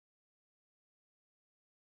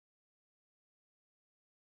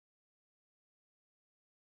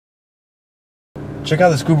Check out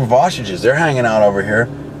this group of ostriches. They're hanging out over here.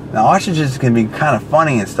 Now, ostriches can be kind of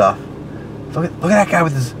funny and stuff. Look at that guy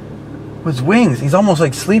with his wings. He's almost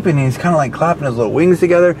like sleeping, and he's kind of like clapping his little wings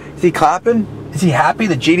together. Is he clapping? Is he happy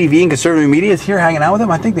that GDV and conservative media is here hanging out with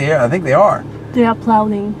him? I think they are. They are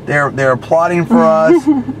applauding. They're applauding for us.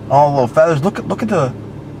 All the little feathers. Look at the.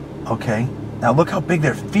 Okay. Now look how big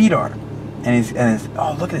their feet are, and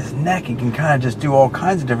oh, look at his neck. He can kind of just do all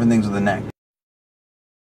kinds of different things with the neck.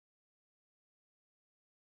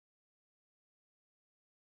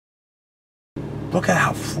 Look at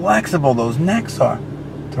how flexible those necks are.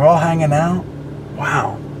 They're all hanging out.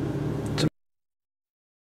 Wow.